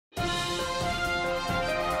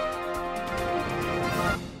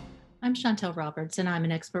I'm Chantal Roberts, and I'm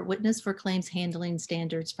an expert witness for claims handling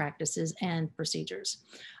standards, practices, and procedures.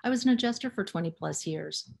 I was an adjuster for 20 plus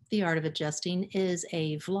years. The Art of Adjusting is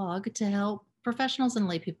a vlog to help professionals and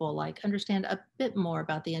laypeople alike understand a bit more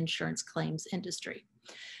about the insurance claims industry.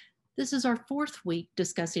 This is our fourth week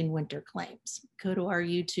discussing winter claims. Go to our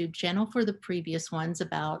YouTube channel for the previous ones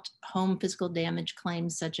about home physical damage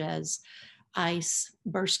claims such as ice,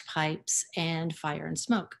 burst pipes, and fire and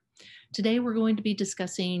smoke. Today, we're going to be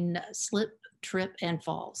discussing slip, trip, and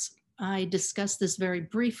falls. I discussed this very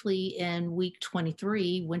briefly in week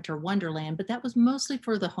 23, Winter Wonderland, but that was mostly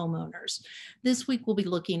for the homeowners. This week, we'll be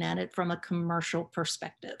looking at it from a commercial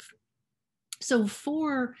perspective. So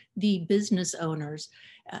for the business owners,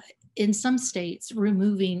 in some states,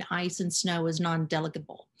 removing ice and snow is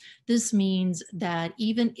non-delegable. This means that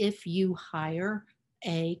even if you hire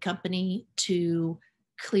a company to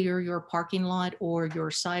clear your parking lot or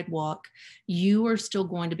your sidewalk, you are still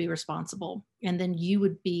going to be responsible. And then you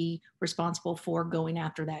would be responsible for going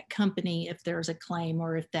after that company if there's a claim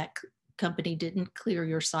or if that company didn't clear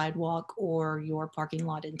your sidewalk or your parking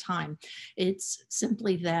lot in time. It's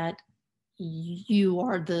simply that you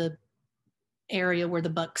are the area where the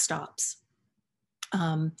buck stops.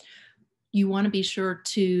 You want to be sure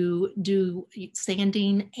to do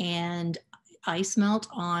sanding and ice melt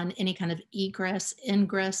on any kind of egress,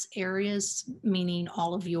 ingress areas, meaning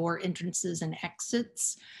all of your entrances and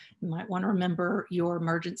exits. You might want to remember your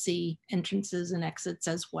emergency entrances and exits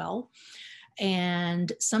as well.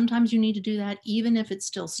 And sometimes you need to do that even if it's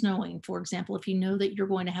still snowing. For example, if you know that you're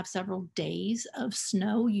going to have several days of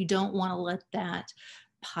snow, you don't want to let that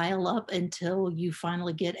pile up until you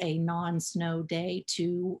finally get a non-snow day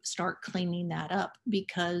to start cleaning that up,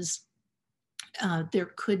 because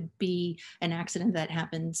there could be an accident that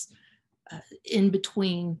happens in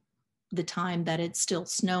between the time that it's still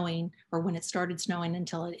snowing or when it started snowing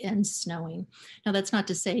until it ends snowing. Now, that's not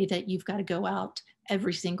to say that you've got to go out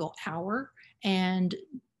every single hour and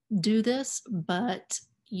do this, but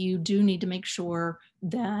you do need to make sure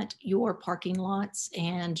that your parking lots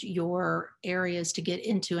and your areas to get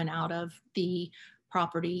into and out of the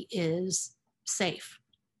property is safe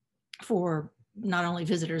for not only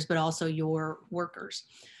visitors, but also your workers.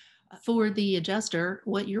 For the adjuster,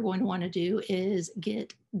 what you're going to want to do is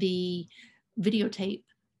get the videotape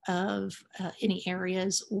of any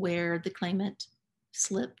areas where the claimant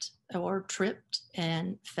slipped or tripped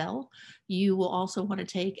and fell. You will also want to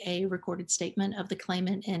take a recorded statement of the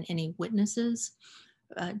claimant and any witnesses.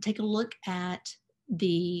 Take a look at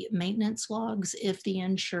the maintenance logs if the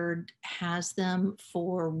insured has them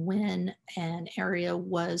for when an area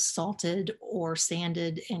was salted or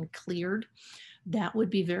sanded and cleared. That would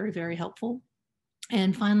be very, very helpful.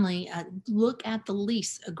 And finally, look at the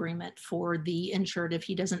lease agreement for the insured if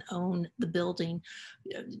he doesn't own the building.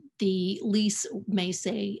 The lease may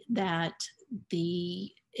say that the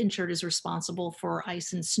insured is responsible for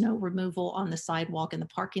ice and snow removal on the sidewalk and the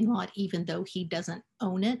parking lot, even though he doesn't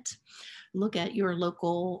own it. Look at your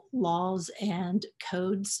local laws and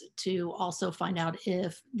codes to also find out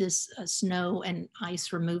if this snow and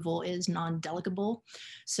ice removal is non-delegable,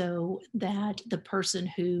 so that the person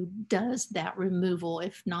who does that removal,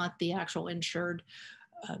 if not the actual insured,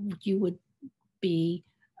 you would be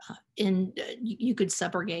you could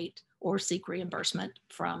subrogate or seek reimbursement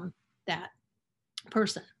from that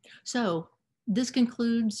person. So this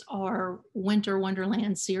concludes our Winter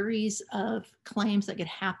Wonderland series of claims that could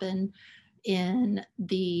happen in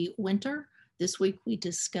the winter. This week we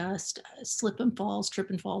discussed slip and falls, trip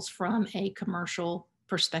and falls from a commercial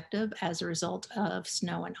perspective as a result of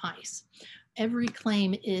snow and ice. Every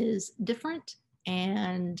claim is different,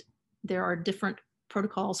 and there are different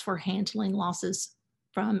protocols for handling losses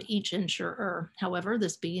from each insurer. However,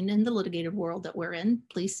 this being in the litigated world that we're in,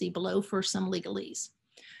 please see below for some legalese.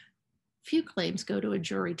 Few claims go to a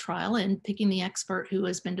jury trial, and picking the expert who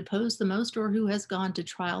has been deposed the most or who has gone to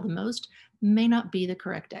trial the most may not be the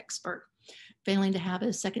correct expert. Failing to have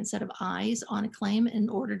a second set of eyes on a claim in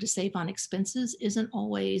order to save on expenses isn't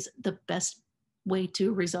always the best way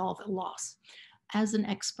to resolve a loss. As an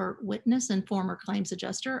expert witness and former claims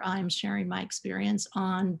adjuster, I'm sharing my experience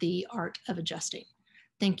on the art of adjusting.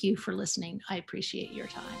 Thank you for listening. I appreciate your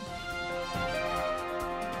time.